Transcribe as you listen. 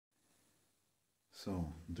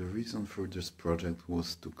So, the reason for this project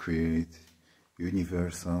was to create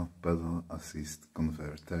universal pedal assist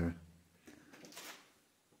converter.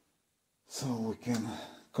 So we can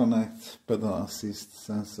connect pedal assist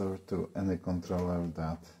sensor to any controller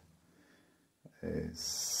that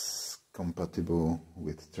is compatible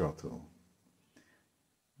with throttle.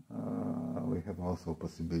 We have also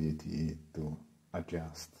possibility to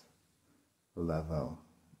adjust level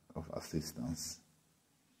of assistance.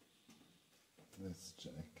 Let's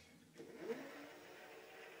check.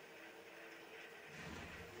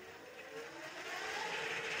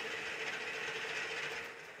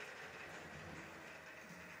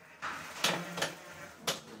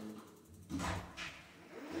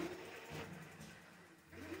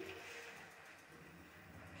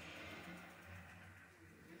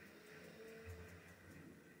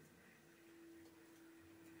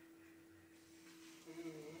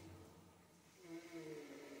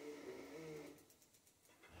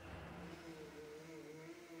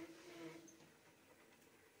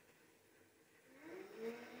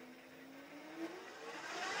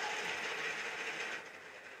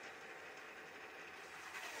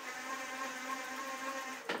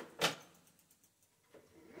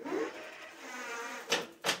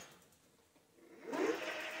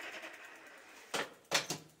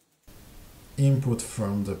 Input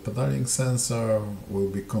from the pedaling sensor will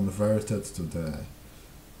be converted to the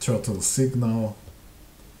throttle signal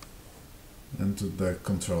and to the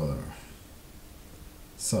controller.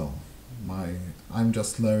 So I'm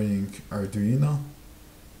just learning Arduino,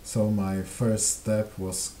 so my first step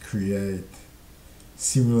was create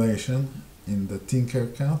simulation in the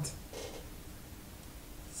Tinkercad.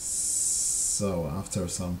 So after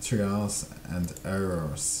some trials and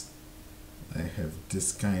errors, I have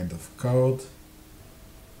this kind of code.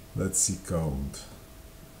 Let's see code.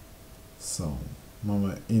 So,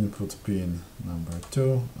 mamy input pin number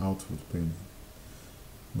 2, output pin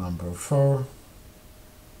number 4,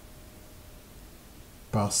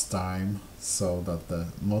 pass time so that the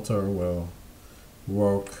motor will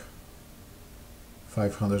work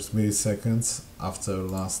 500 milliseconds after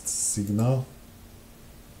last signal.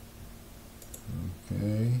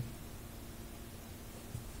 Okay.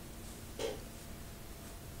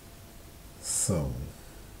 So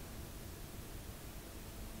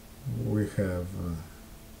we have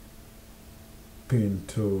pin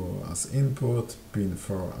 2 as input, pin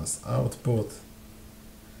 4 as output,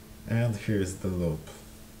 and here's the loop.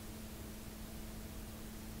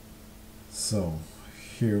 So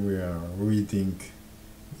here we are reading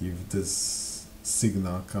if this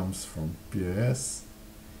signal comes from PAS.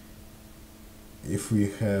 If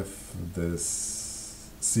we have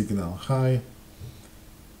this signal high,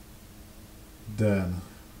 then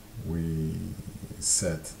we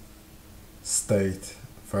set state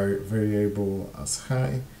variable as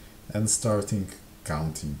high and starting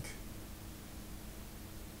counting.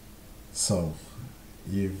 So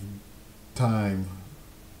if time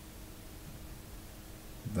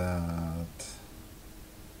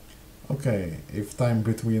if time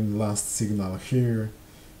between last signal here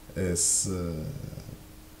is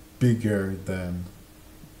bigger than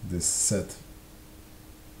this set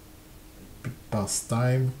pass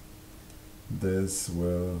time, this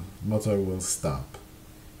motor will stop.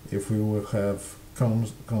 If we will have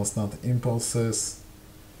constant impulses,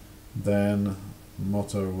 then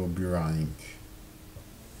motor will be running.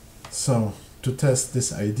 So to test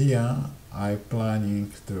this idea, I'm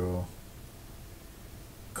planning to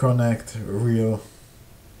connect real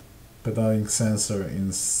pedaling sensor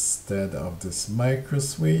instead of this micro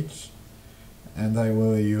switch, and I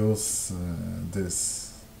will use this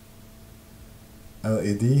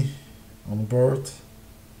LED on board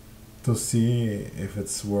to see if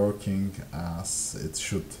it's working as it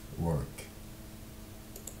should work.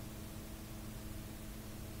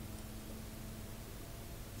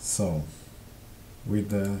 So with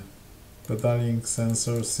the pedaling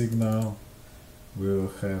sensor signal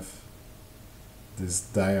we'll have this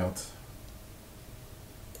diode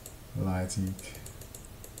lighting.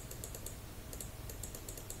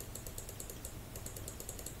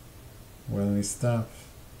 When we stop,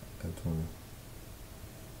 it will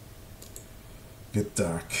get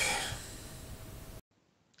dark.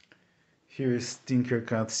 Here is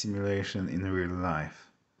Tinkercad simulation in real life.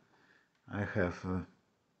 I have a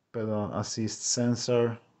pedal assist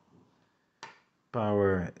sensor.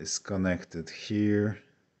 Power is connected here,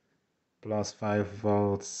 plus 5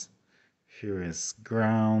 volts. Here is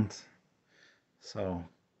ground. So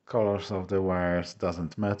colors of the wires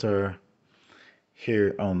doesn't matter.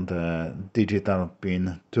 Here on the digital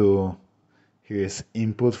pin 2, here is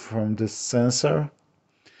input from this sensor,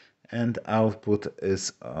 and output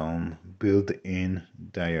is on built-in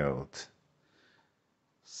diode.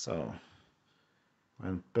 So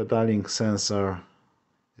when pedaling sensor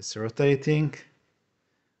is rotating,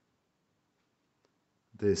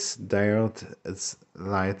 this diode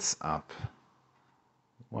lights up.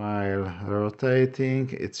 While rotating,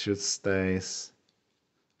 it should stay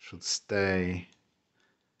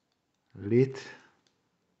lit.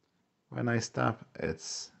 When I stop,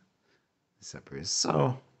 it disappears.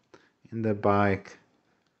 So in the bike,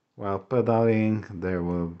 while pedaling, there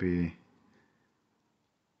will be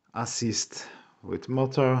assist with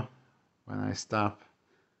motor. When I stop,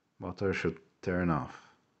 motor should turn off.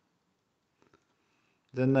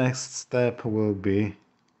 The next step will be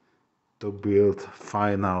to build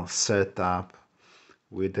final setup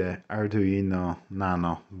with the Arduino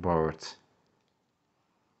Nano board.